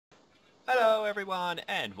Hello everyone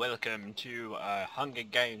and welcome to a Hunger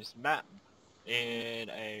Games map in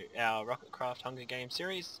our Rocketcraft Hunger Games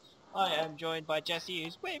series. I am joined by Jesse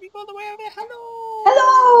who's waving all the way over there.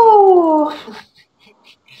 Hello! Hello!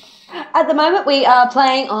 At the moment we are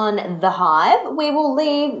playing on the Hive. We will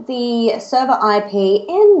leave the server IP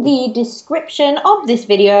in the description of this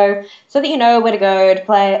video so that you know where to go to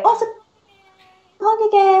play awesome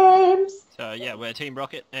Hunger Games. So yeah, we're Team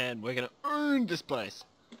Rocket and we're gonna own this place.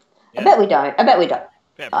 I Yeah? bet we don't. I bet we don't.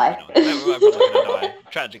 Yeah, probably not. We're probably gonna die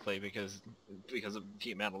tragically because of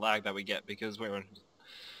the amount of lag that we get because we're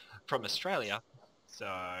from Australia. So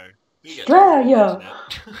we get terrible Australia.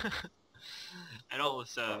 internet. And all the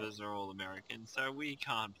servers are all American, so we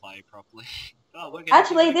can't play properly. Oh, we're gonna give it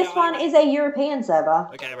Actually, a this go one anyway. is a European server.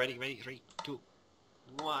 Okay, ready, 3, 2,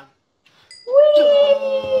 1.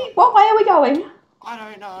 Whee! What way are we going? I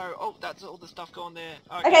don't know. Oh, that's all the stuff going there.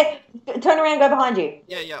 Okay, turn around, go behind you.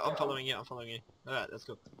 Yeah, I'm following you, Alright, let's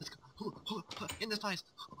go. In this place.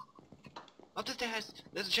 Up the stairs.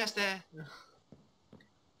 There's a chest there.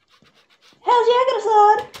 How's yeah, I got a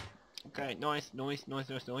sword. Okay, noise.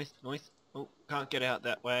 Oh, can't get out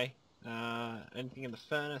that way. Anything in the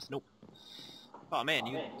furnace? Nope. Oh man,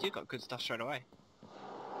 you got good stuff straight away.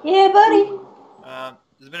 Yeah, buddy.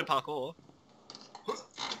 There's a bit of parkour.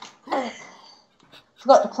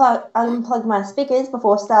 Forgot to unplug my speakers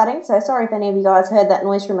before starting, so sorry if any of you guys heard that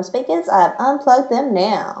noise from my speakers. I've unplugged them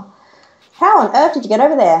now. How on earth did you get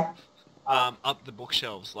over there? Up the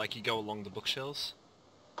bookshelves, like you go along the bookshelves.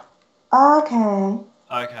 Okay.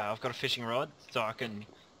 Okay, I've got a fishing rod, so I can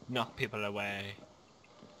knock people away.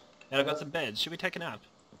 And I've got some beds. Should we take a nap?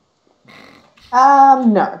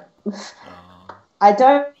 No. I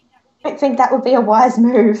don't think that would be a wise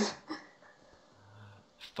move.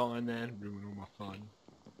 Fine then, ruin all my fun.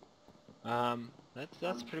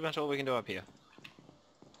 That's pretty much all we can do up here.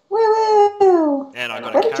 Woo-woo! And I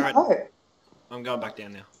got Where a did you carrot. go? I'm going back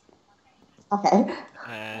down now. Okay.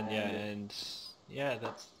 And yeah,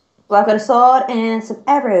 that's... Well, I've got a sword and some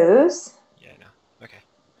arrows. Yeah, no. Okay.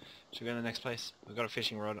 Should we go to the next place? I've got a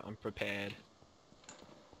fishing rod. I'm prepared.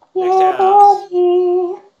 Yeah, Next house.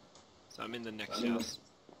 buddy. So I'm in the next house.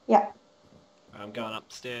 Yeah. I'm going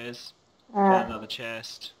upstairs. Alright. Found another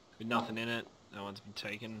chest with nothing in it. No one's been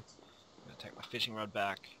taken. I'm gonna take my fishing rod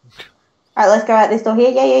back. Alright, let's go out this door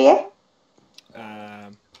here. Yeah.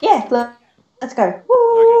 Yeah, let's go.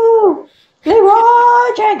 Woo! Okay.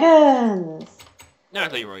 Leroy Jenkins! No,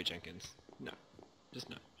 Leroy Jenkins. No. Just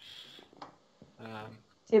no.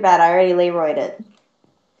 Too bad, I already Leroyed it.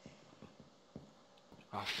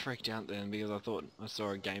 I freaked out then because I thought I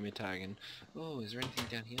saw a gamer tag and... Oh, is there anything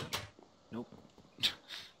down here? Nope.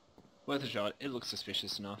 Worth a shot. It looks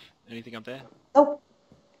suspicious enough. Anything up there? Nope.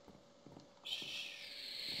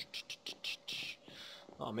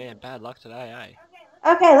 Oh man, bad luck today,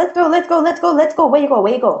 eh? Okay, let's go. Where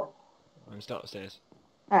you go? I'm still upstairs.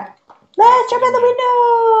 Alright. Let's jump out the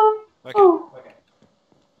window! Okay.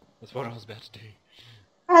 That's what I was about to do.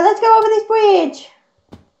 Alright, let's go over this bridge!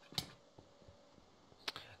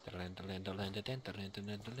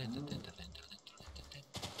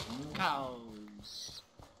 Cows!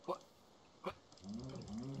 What?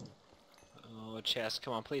 Oh, chest,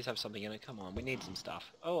 come on, please have something in it. Come on, we need some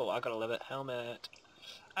stuff. Oh, I got a leather helmet.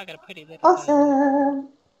 I got a pretty little Awesome!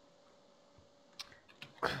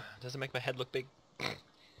 Does it make my head look big?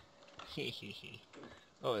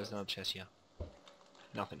 Oh, there's another chest here.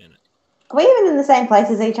 Nothing in it. Are we even in the same place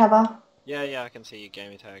as each other? Yeah, I can see your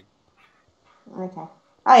gamer tag. Okay.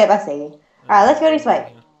 Oh, yep, I see you. Alright, let's go this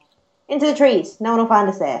way. Into the trees. No one will find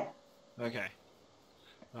us there. Okay.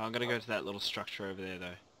 Well, I'm gonna go to that little structure over there,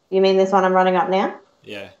 though. You mean this one I'm running up now?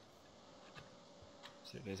 Yeah.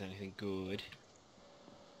 See if there's anything good.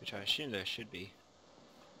 Which I assume there should be.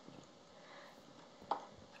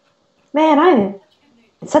 Man, I'm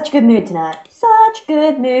in such a good mood tonight. Such a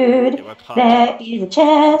good mood. Yeah, there is a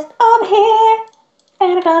chest over here.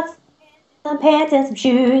 And I got some pants and some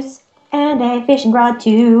shoes. And a fishing rod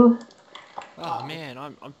too. Oh man,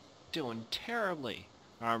 I'm doing terribly.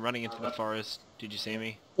 I'm running into the forest. Did you see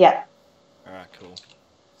me? Yep. Alright, cool.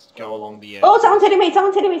 Let's go along the edge. Oh, someone's hitting me!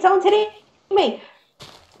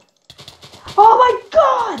 Oh my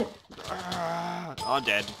god! I'm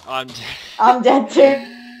dead. I'm dead too.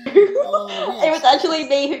 It was actually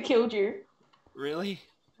me who killed you. Really?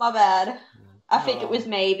 My bad. I think it was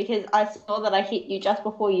me because I saw that I hit you just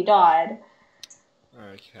before you died.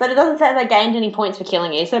 Okay. But it doesn't say that I gained any points for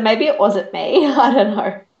killing you, so maybe it wasn't me. I don't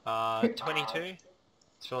know. 22.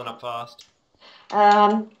 It's filling up fast.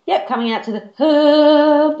 Yep, coming out to the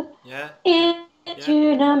hub. Yeah.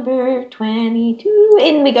 Into number 22.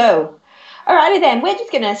 In we go. Alrighty then, we're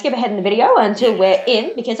just gonna skip ahead in the video until we're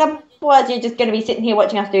in, because otherwise you're just gonna be sitting here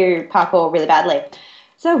watching us do parkour really badly.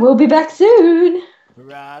 So we'll be back soon.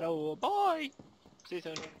 Right, oh boy. See you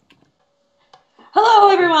soon.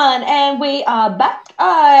 Hello everyone, and we are back.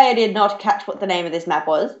 I did not catch what the name of this map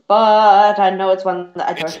was, but I know it's one that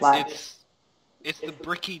I don't like. It's the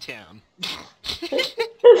Bricky Town.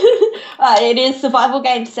 It is Survival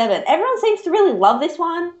Game 7. Everyone seems to really love this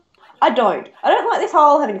one. I don't. I don't like this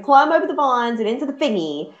whole having to climb over the vines and into the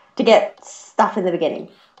thingy to get stuff in the beginning.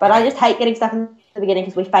 But I just hate getting stuff in the beginning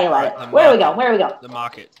because we fail at it. Where are we going? Where are we going? The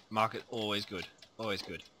market. Market, always good. Always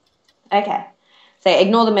good. Okay. So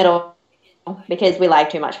ignore the middle because we lag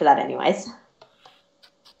too much for that anyways.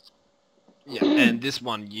 Yeah, and this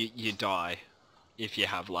one, you die if you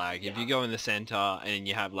have lag. If you go in the center and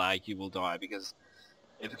you have lag, you will die because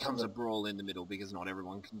it becomes a brawl in the middle because not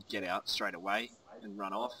everyone can get out straight away and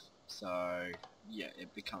run off. So, yeah,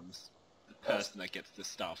 it becomes the person that gets the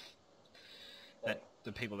stuff. That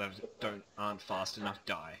the people that aren't fast enough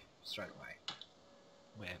die straight away.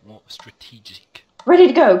 We're more strategic. Ready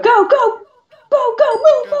to go. Go, go! Go, go,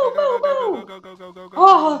 move, go, go, go! Go, go, go, go, go,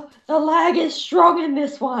 Oh, the lag is strong in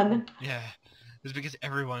this one. Yeah, it's because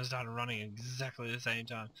everyone started running at exactly the same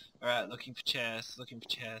time. Alright, looking for chests, looking for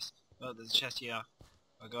chests. Oh, there's a chest here.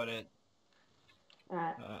 I got it.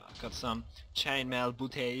 Alright. I got some chainmail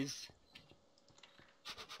booties.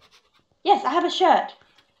 Yes, I have a shirt.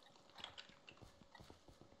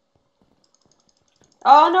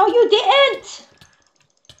 Oh, no, you didn't!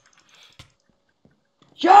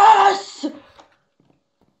 Yes!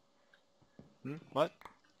 What?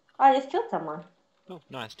 I just killed someone. Oh,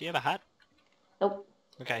 nice. Do you have a hat? Nope.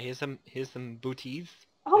 Okay, here's some booties.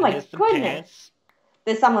 Oh my here's some goodness. Pants.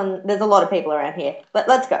 There's a lot of people around here.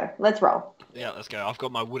 Let's go. Let's roll. Yeah, let's go. I've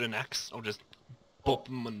got my wooden axe. I'll just bop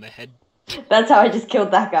them on the head. That's how I just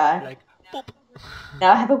killed that guy. Like, bop.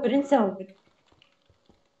 Now I have a wooden sword.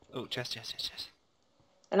 Oh, chest.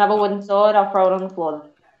 Another wooden sword, I'll throw it on the floor.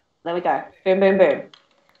 There we go. Boom, boom, boom.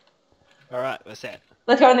 Alright, we're set.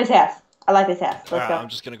 Let's go in this house. I like this house. Let's Alright, go. I'm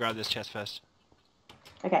just gonna grab this chest first.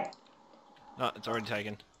 Okay. Oh, it's already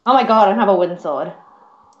taken. Oh my god, I have a wooden sword.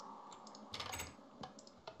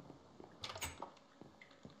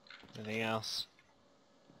 Anything else?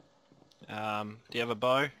 Do you have a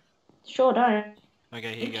bow? Sure don't.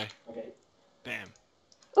 Okay, here you go. Bam.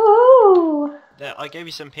 Ooh! There, I gave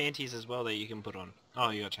you some panties as well that you can put on. Oh,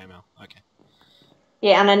 you got chainmail. Okay.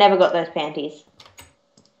 Yeah, and I never got those panties.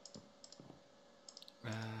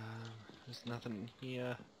 There's nothing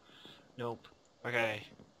here. Nope. Okay.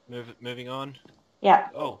 Moving on. Yeah.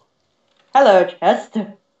 Oh. Hello, chest.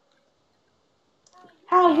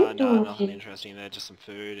 How are you No, doing? nothing interesting there. Just some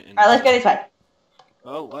food. And Alright, let's go this way.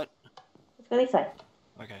 Oh, what? Let's go this way.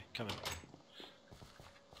 Okay, come on.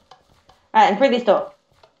 Alright, and through this door.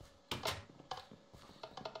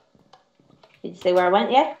 Did you see where I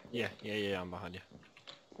went yet? Yeah, I'm behind you.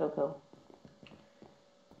 Cool.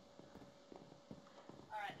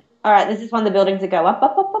 Alright, this is one of the buildings that go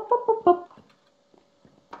up.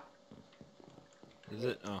 Is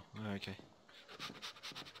it? Oh, okay.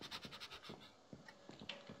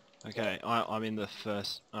 Okay, I'm in the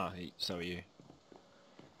first... Oh, so are you.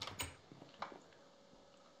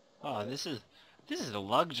 Oh, this is a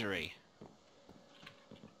luxury.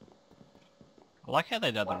 I like how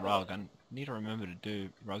they did the rug. I need to remember to do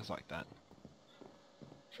rugs like that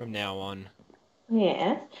from now on.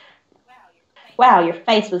 Yeah. Wow, your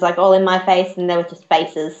face was like all in my face and there was just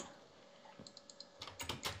faces.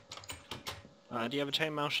 Do you have a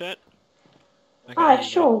chainmail shirt? Okay, I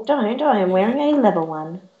sure don't. I am wearing a level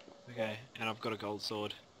one. Okay, and I've got a gold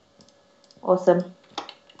sword. Awesome.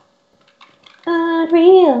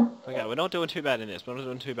 Unreal. Okay, we're not doing too bad in this. We're not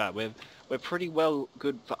doing too bad. We're pretty well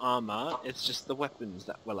good for armor. It's just the weapons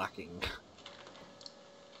that we're lacking.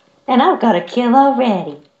 And I've got a kill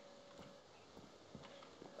already.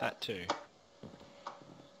 That too.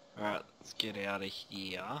 Alright, let's get out of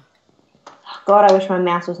here. God, I wish my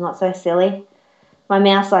mouse was not so silly. My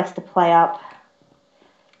mouse likes to play up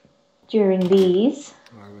during these.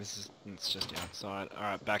 Oh, it's just outside.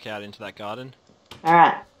 Alright, back out into that garden.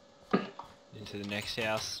 Alright. Into the next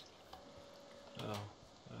house. Oh,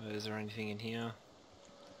 is there anything in here?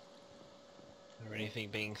 Or anything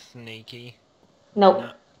being sneaky? Nope.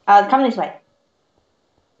 No. Come this way.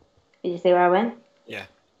 Did you see where I went? Yeah.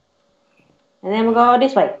 And then we'll go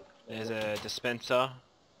this way. There's a dispenser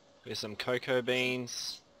with some cocoa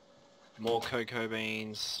beans, more cocoa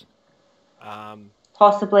beans,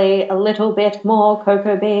 Possibly a little bit more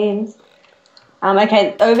cocoa beans.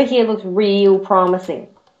 Okay, over here looks real promising.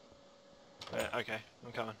 okay,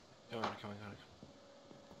 I'm coming. Come on.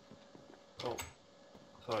 Oh,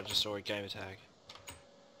 thought I just saw a gamer tag.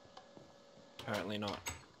 Apparently not.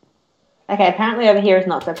 Okay, apparently over here is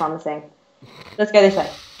not so promising. Let's go this way.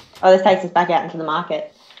 Oh, this takes us back out into the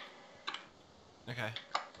market. Okay.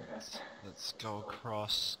 Let's go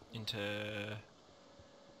across into...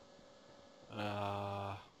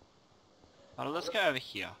 Oh, let's go over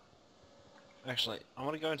here. Actually, I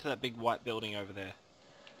want to go into that big white building over there.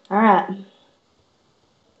 Alright.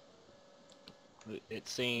 It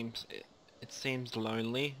seems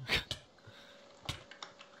lonely.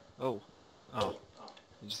 Oh, you're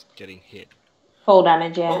just getting hit. Full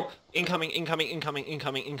damage, yeah. Oh, incoming.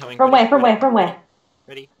 From where? From where? From where?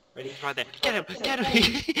 Ready, right there. Get him!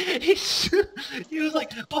 He was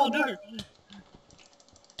like, oh no!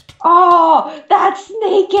 Oh, that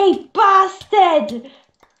sneaky bastard!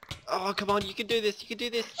 Oh, come on, you can do this,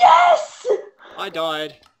 Yes! I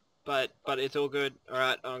died, but it's all good.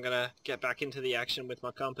 Alright, I'm gonna get back into the action with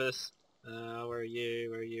my compass. Where are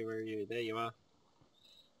you? There you are.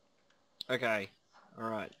 Okay,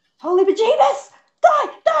 alright. Holy bejeebus! Die!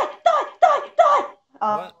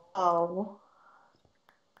 What? Oh.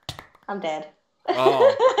 I'm dead.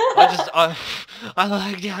 Oh, I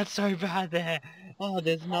lagged out so bad there. Oh,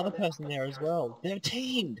 there's another person there as well. They're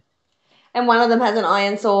teamed. And one of them has an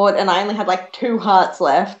iron sword, and I only had like 2 hearts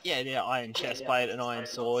left. Yeah, they're iron chestplate and iron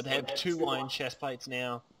sword. They have 2 iron chestplates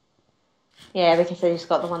now. Yeah, because they just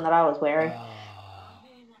got the one that I was wearing.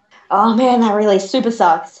 Oh man, that really super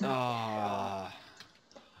sucks. Right.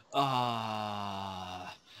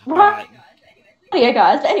 Yeah,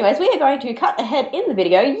 guys. But anyways, we are going to cut ahead in the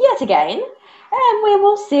video yet again, and we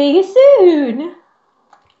will see you soon.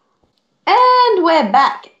 And we're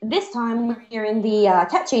back. This time we're in the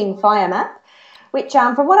Catching Fire map, which,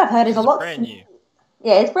 from what I've heard, is a lot brand new.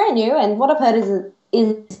 Yeah, it's brand new, and what I've heard is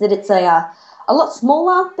that it's a lot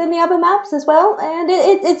smaller than the other maps as well, and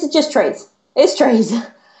it's just trees. It's trees.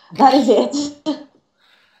 That is it.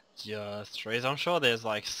 Just trees. I'm sure there's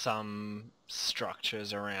like some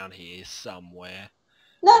structures around here somewhere.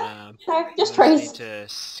 No, just I trees. need to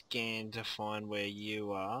scan to find where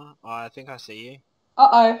you are. Oh, I think I see you.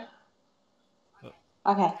 Uh-oh.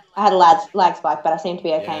 Okay, I had a lag spike, but I seem to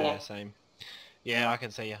be okay now. Yeah, same. Yeah, I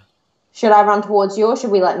can see you. Should I run towards you, or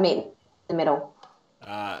should we like meet in the middle?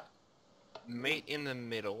 Meet in the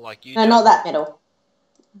middle, like you. No, not that middle.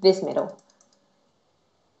 This middle.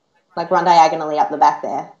 Like run diagonally up the back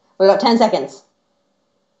there. We got 10 seconds.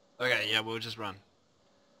 Okay, yeah, we'll just run.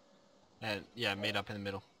 And yeah, meet up in the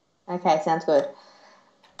middle. Okay, sounds good.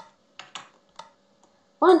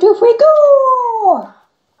 1, 2, 3, go!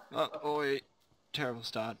 Oh, terrible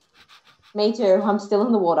start. Me too. I'm still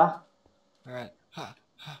in the water. Alright.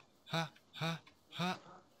 I'm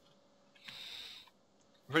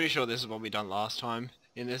pretty sure this is what we done last time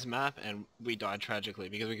in this map, and we died tragically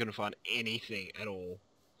because we couldn't find anything at all.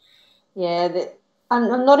 Yeah,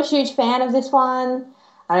 I'm not a huge fan of this one.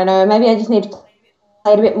 I don't know, maybe I just need to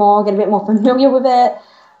play it a bit more, get a bit more familiar with it,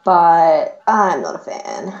 but I'm not a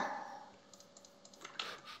fan.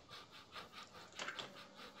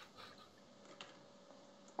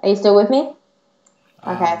 Are you still with me?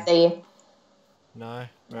 Okay, I see you. No,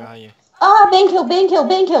 where are you? Oh, being killed.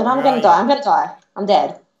 I'm gonna die. I'm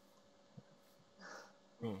dead.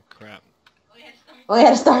 Oh, crap. Well, he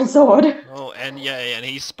had a stone sword. Oh, and yeah, and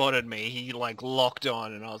he spotted me. He, like, locked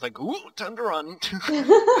on, and I was like, ooh, time to run.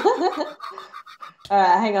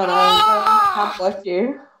 Alright, hang on, I can't block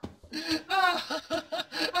you.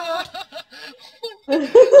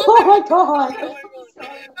 Oh my god!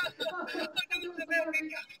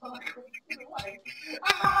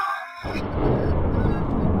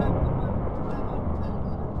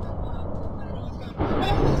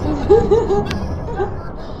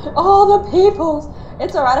 Oh, the peoples!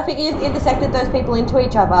 It's alright, I think you intersected those people into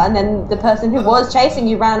each other, and then the person who was chasing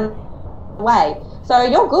you ran away. So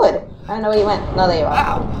you're good. I don't know where you went. No, there you are.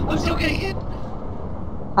 Ow! I'm still getting hit!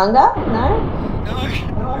 Hunger? No? No.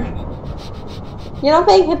 You're not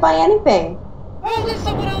being hit by anything. Oh, there's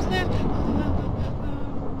someone else there!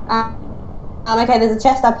 Okay, there's a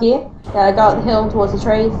chest up here. Go up the hill towards the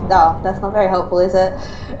trees. No, that's not very helpful, is it?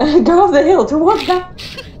 Go up the hill towards that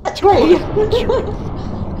tree.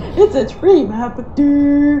 It's a tree map.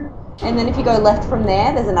 And then if you go left from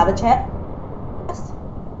there, there's another chest. I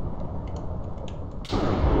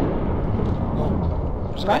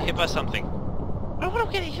just got hit by something. I don't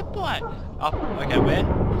want to get hit by. Oh, okay, where?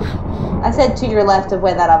 I said to your left of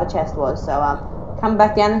where that other chest was. So come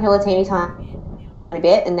back down the hill a teeny tiny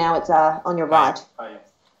bit, and now it's on your right. And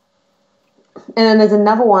then there's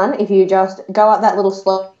another one. If you just go up that little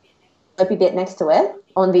slopey bit next to it,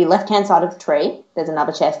 on the left-hand side of the tree, there's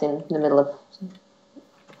another chest in the middle of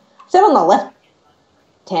Set on the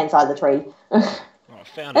left-hand side of the tree. Oh, I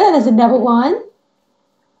found And then it. there's another one.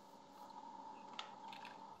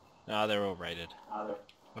 Ah, they're all raided.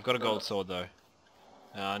 I've got a gold sword though.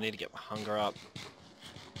 I need to get my hunger up.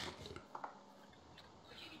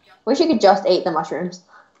 Wish you could just eat the mushrooms.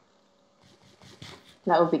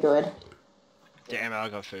 That would be good. Damn it, I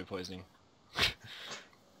got food poisoning.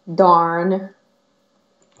 Darn.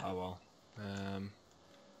 Oh well.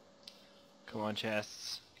 Come on,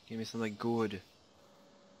 chests. Give me something good.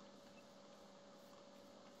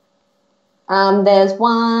 There's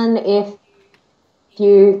one if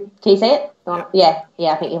you... Can you see it? Yep.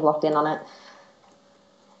 Yeah, I think you've locked in on it.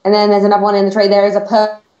 And then there's another one in the tree. There is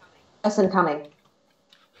a person coming.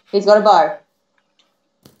 He's got a bow.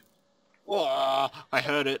 Oh, I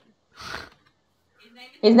heard it.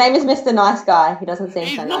 His name is Mr. Nice Guy. He doesn't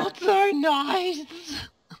seem so nice. He's not so nice.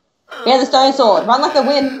 He has a stone sword. Run like the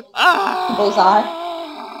wind. Bullseye.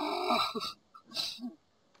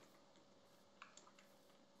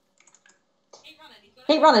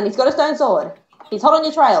 Keep running. He's got a stone sword. He's hot on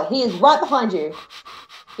your trail. He is right behind you.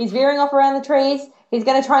 He's veering off around the trees. He's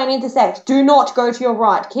going to try and intersect. Do not go to your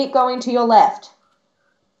right. Keep going to your left.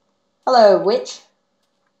 Hello, witch.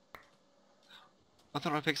 I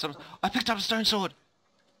thought I picked up a stone sword.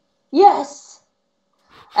 Yes.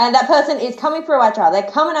 And that person is coming through at you. They're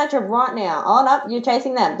coming at you right now. Oh, no, you're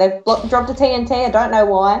chasing them. They've dropped a TNT. I don't know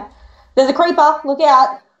why. There's a creeper. Look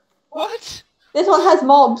out. What? This one has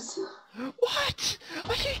mobs. What?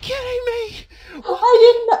 Are you kidding me? What? I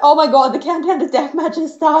didn't know. Oh my god, the countdown to deathmatch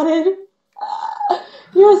has started.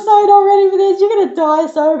 You're so not ready for this. You're going to die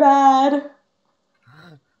so bad.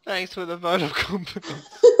 Thanks for the vote of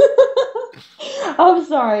confidence. I'm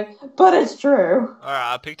sorry, but it's true.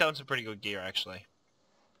 Alright, I picked up some pretty good gear actually.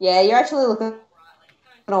 Yeah, you're actually looking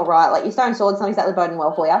alright. Like, your stone sword's not exactly boding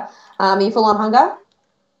well for you. Are you full on hunger?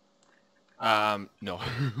 No.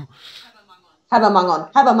 Have a mung on.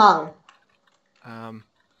 Have a mung.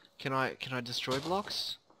 Can I destroy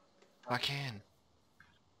blocks? I can.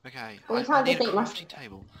 Okay, Well, you I can't need just a eat crafting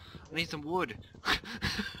table. I need some wood.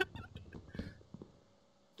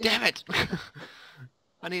 Damn it!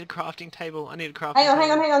 I need a crafting table. I need a crafting table.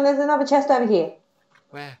 Hang on. There's another chest over here.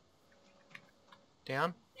 Where?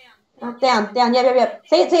 Down? Down. Yep.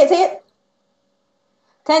 See it.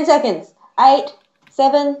 10 seconds. 8,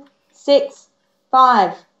 7, 6,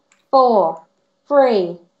 5, 4,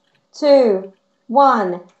 3, 2,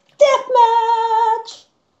 1. Deathmatch!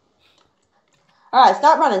 Alright,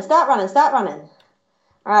 start running.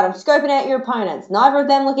 Alright, I'm scoping out your opponents. Neither of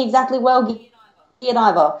them look exactly well geared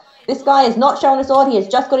either. This guy is not showing a sword, he has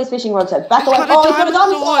just got his fishing rod, so back away. Oh, he's got a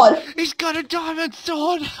diamond sword! He's got a diamond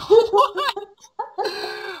sword! What?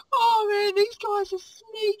 Oh man, these guys are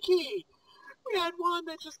sneaky! We had one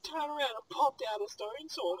that just turned around and popped out a stone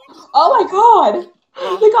sword. Oh my god!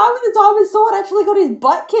 The guy with the diamond sword actually got his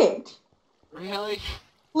butt kicked. Really?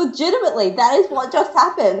 Legitimately, that is what just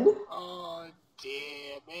happened. Oh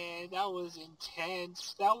dear, man, that was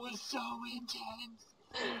intense. That was so intense.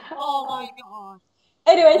 Oh my god.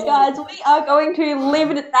 Anyways, guys, we are going to leave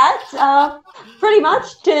it at that. Pretty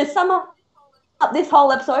much, to sum up this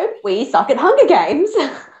whole episode, we suck at Hunger Games.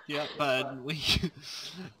 Yeah, but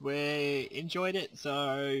we enjoyed it,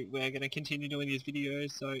 so we're going to continue doing these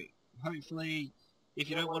videos, so hopefully, if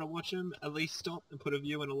you don't want to watch them, at least stop and put a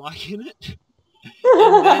view and a like in it.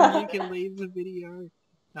 And then you can leave the video,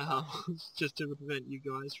 just to prevent you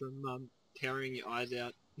guys from tearing your eyes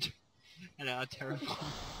out and our terrifying.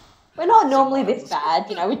 We're not normally this bad,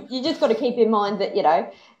 you know. You just got to keep in mind that, you know,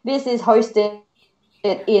 this is hosted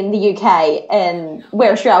in the UK and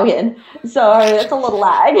we're Australian, so that's a little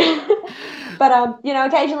lag. But, you know,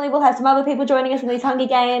 occasionally we'll have some other people joining us in these Hunger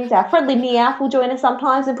Games. Our friendly Meowth will join us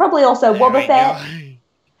sometimes, and probably also Wobbuffet.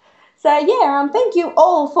 So, yeah, thank you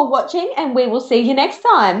all for watching, and we will see you next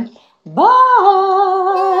time. Bye!